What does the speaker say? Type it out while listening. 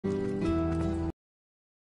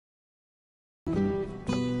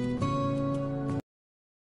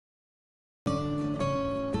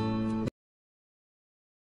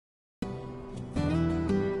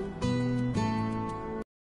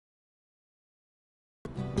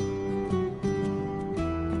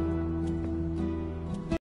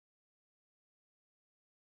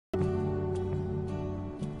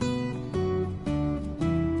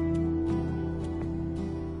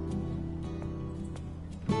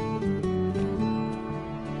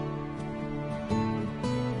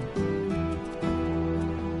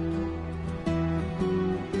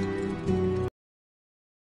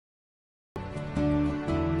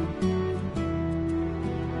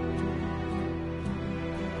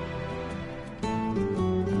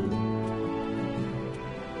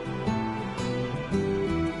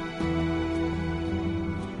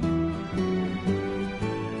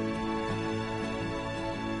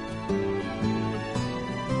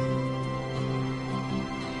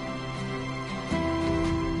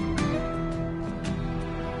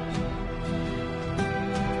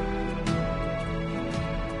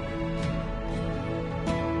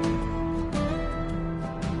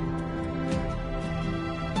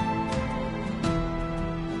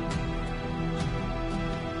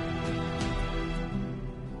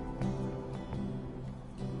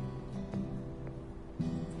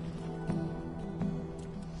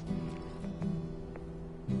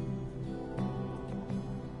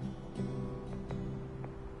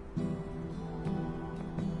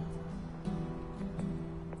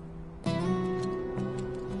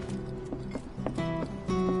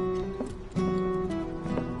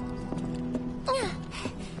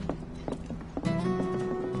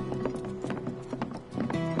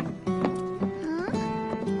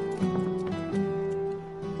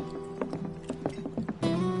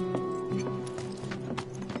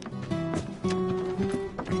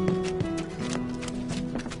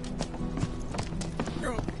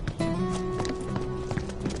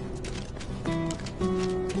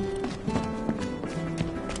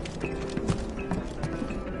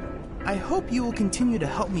will continue to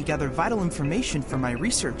help me gather vital information for my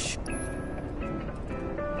research.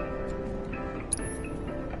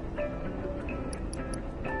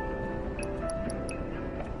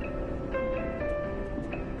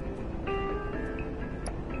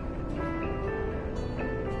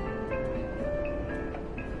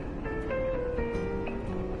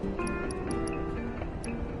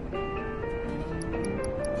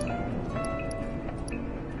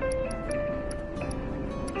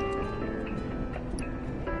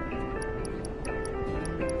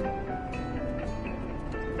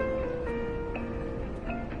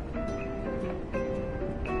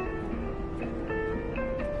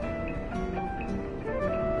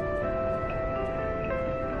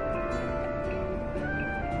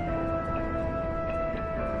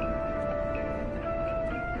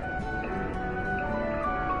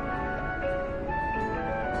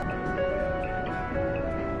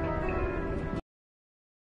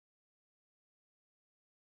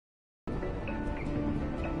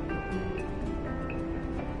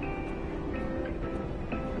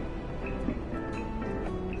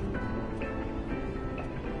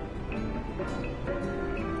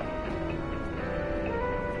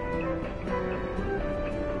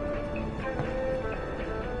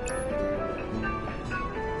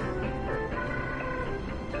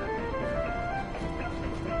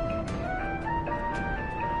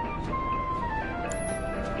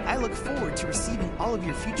 I look forward to receiving all of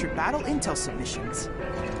your future battle intel submissions.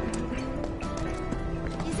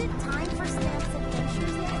 Is it time for Snap's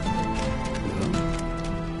adventures yet?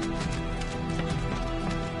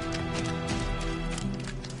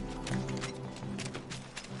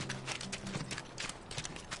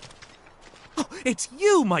 Oh, it's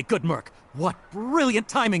you, my good Merc! What brilliant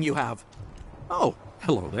timing you have! Oh,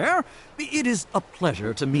 hello there. It is a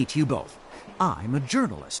pleasure to meet you both. I'm a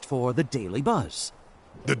journalist for the Daily Buzz.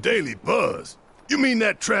 The Daily Buzz? You mean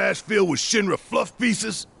that trash filled with Shinra fluff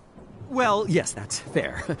pieces? Well, yes, that's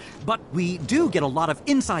fair. But we do get a lot of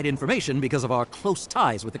inside information because of our close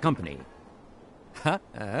ties with the company.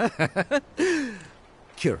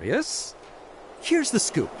 Curious? Here's the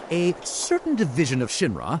scoop. A certain division of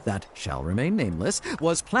Shinra, that shall remain nameless,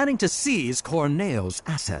 was planning to seize Corneo's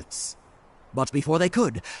assets. But before they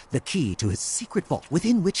could, the key to his secret vault,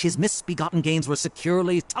 within which his misbegotten gains were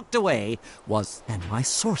securely tucked away, was, and my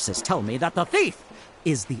sources tell me that the thief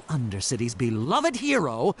is the Undercity's beloved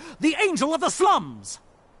hero, the Angel of the Slums!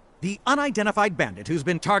 The unidentified bandit who's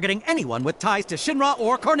been targeting anyone with ties to Shinra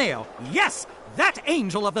or Corneo. Yes, that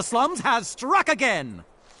Angel of the Slums has struck again!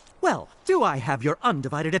 Well, do I have your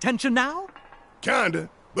undivided attention now? Kinda,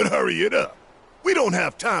 but hurry it up. We don't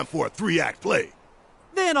have time for a 3-act play.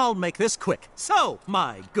 Then I'll make this quick. So,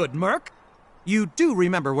 my good Merc, you do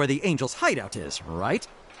remember where the Angel's hideout is, right?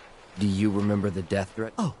 Do you remember the death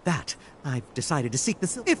threat? Oh, that. I've decided to seek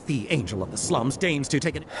the... If the Angel of the Slums deigns to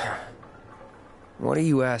take it... What are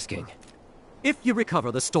you asking? If you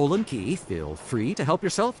recover the stolen key, feel free to help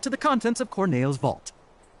yourself to the contents of Corneo's vault.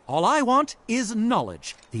 All I want is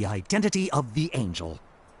knowledge, the identity of the Angel.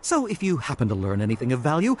 So if you happen to learn anything of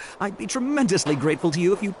value, I'd be tremendously grateful to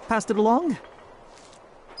you if you passed it along.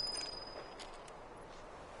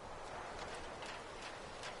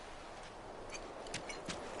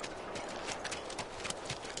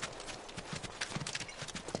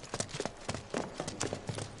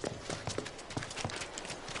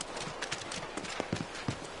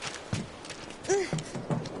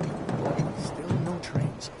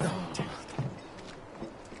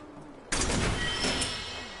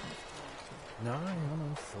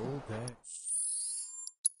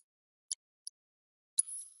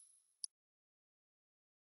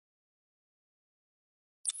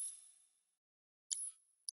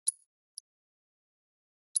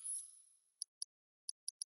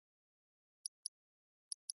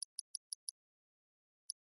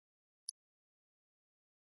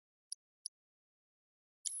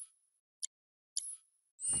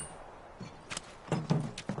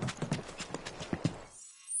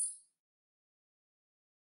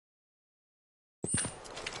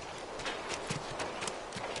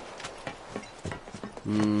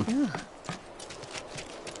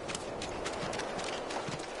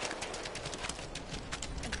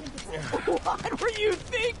 What were you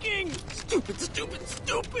thinking? Stupid, stupid,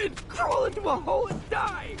 stupid! Crawl into a hole and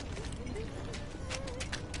die!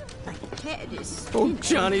 My head is... Oh,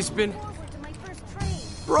 Johnny's been...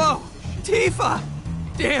 Bro! Tifa!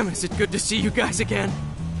 Damn, is it good to see you guys again?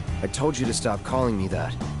 I told you to stop calling me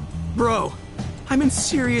that. Bro, I'm in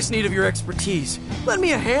serious need of your expertise. Lend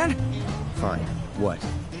me a hand? Fine. What?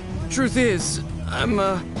 Truth is, I'm,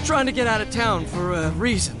 trying to get out of town for,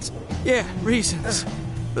 reasons. Yeah, reasons.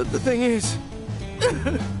 But the thing is,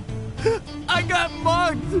 I got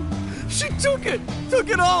mugged! She took it! Took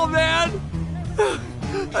it all, man!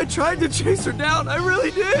 I tried to chase her down, I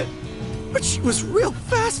really did! But she was real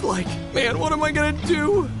fast-like. Man, what am I gonna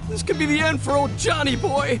do? This could be the end for old Johnny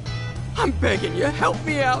boy. I'm begging you, help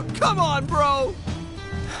me out. Come on, bro!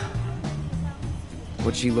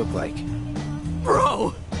 What'd she look like?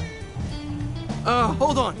 Bro!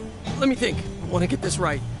 Hold on. Let me think. I want to get this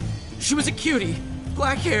right. She was a cutie.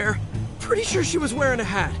 Black hair. Pretty sure she was wearing a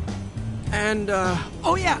hat. And,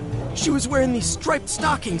 oh yeah! She was wearing these striped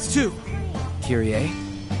stockings, too. Kyrie?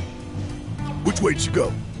 Which way'd she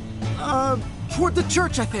go? Toward the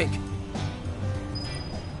church, I think.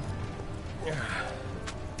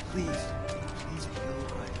 Please,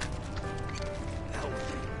 help me.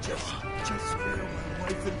 Just spare my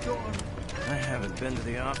wife and daughter. I haven't been to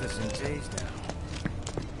the office in days now.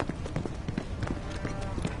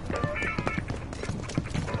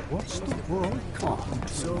 What's the world come?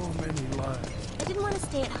 So many lives. I didn't want to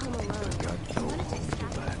stay at home alone. I wanted to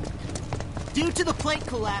stop. Due to the plate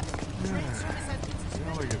collapse.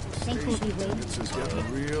 Think we'll be waiting. This is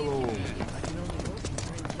getting real old.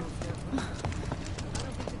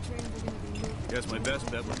 Guess my best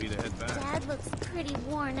bet would be to head back. Dad looks pretty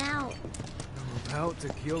worn out. I'm about to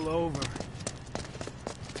keel over.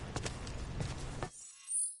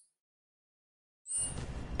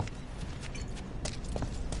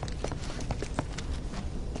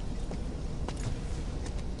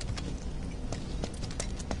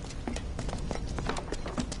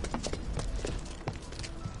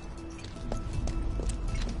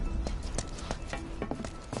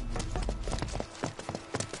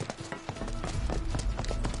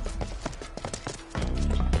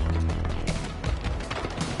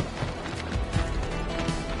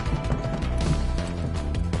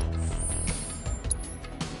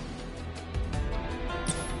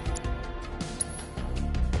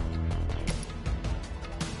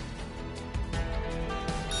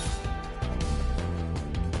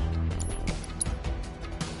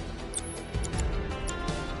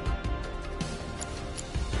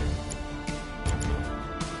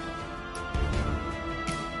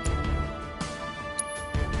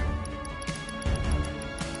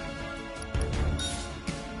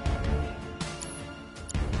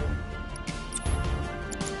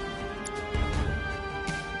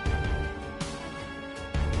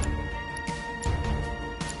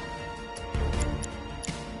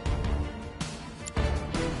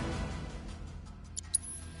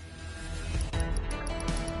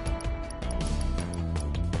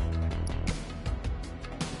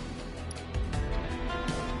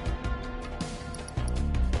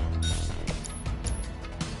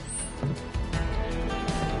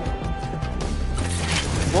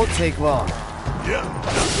 Won't take long. Yeah,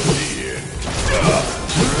 that's what he is.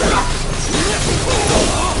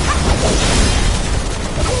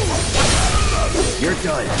 You're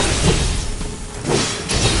done.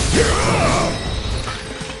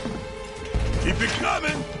 Keep it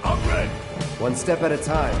coming. I'm ready. One step at a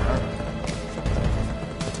time, huh?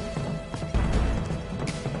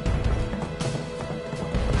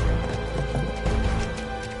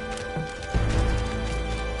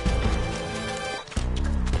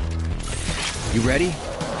 You ready?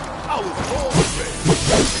 I was born ready.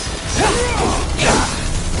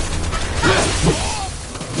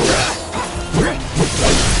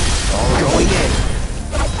 All going in.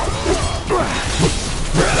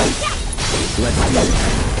 Let's do this.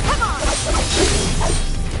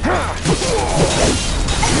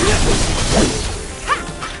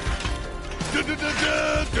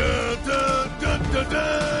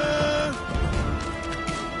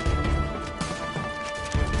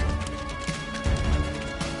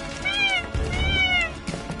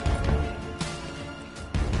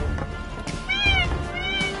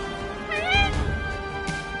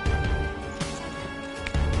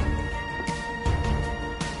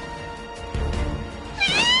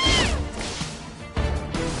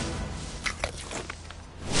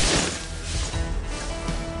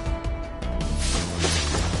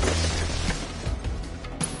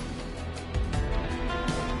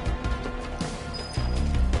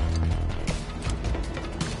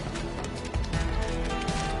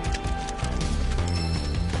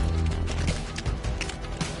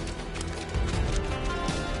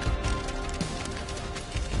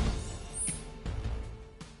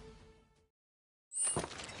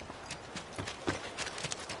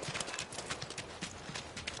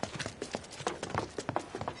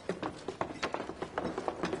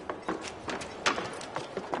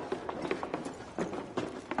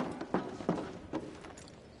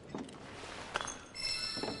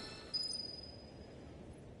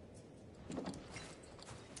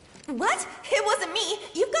 What? It wasn't me.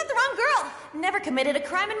 You've got the wrong girl. Never committed a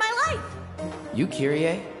crime in my life. You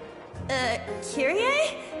Kyrie?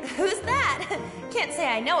 Kyrie? Who's that? Can't say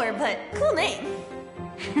I know her, but cool name.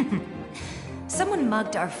 Someone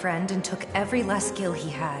mugged our friend and took every last skill he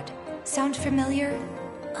had. Sound familiar?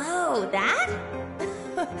 Oh, that?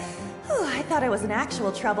 Whew, I thought I was in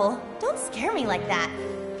actual trouble. Don't scare me like that.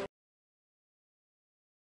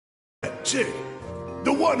 That chick.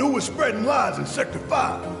 The one who was spreading lies in Sector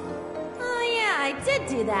 5. Oh yeah, I did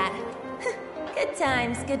do that. Good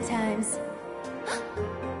times, good times.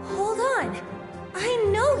 Hold on. I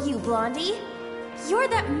know you, Blondie. You're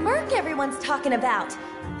that merc everyone's talking about.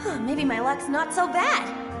 Maybe my luck's not so bad.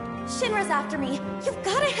 Shinra's after me. You've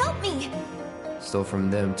gotta help me. Stole from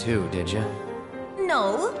them too, did ya?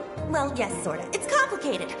 No. Well, yes, sorta. It's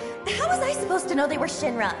complicated. How was I supposed to know they were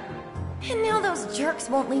Shinra? And now those jerks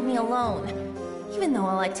won't leave me alone. Even though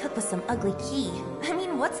all I took was some ugly key. I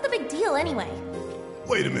mean, what's the big deal anyway?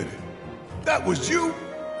 Wait a minute. That was you?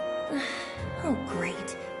 Oh,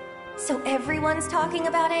 great. So everyone's talking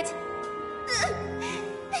about it?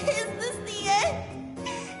 Is this the end?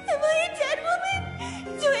 Am I a dead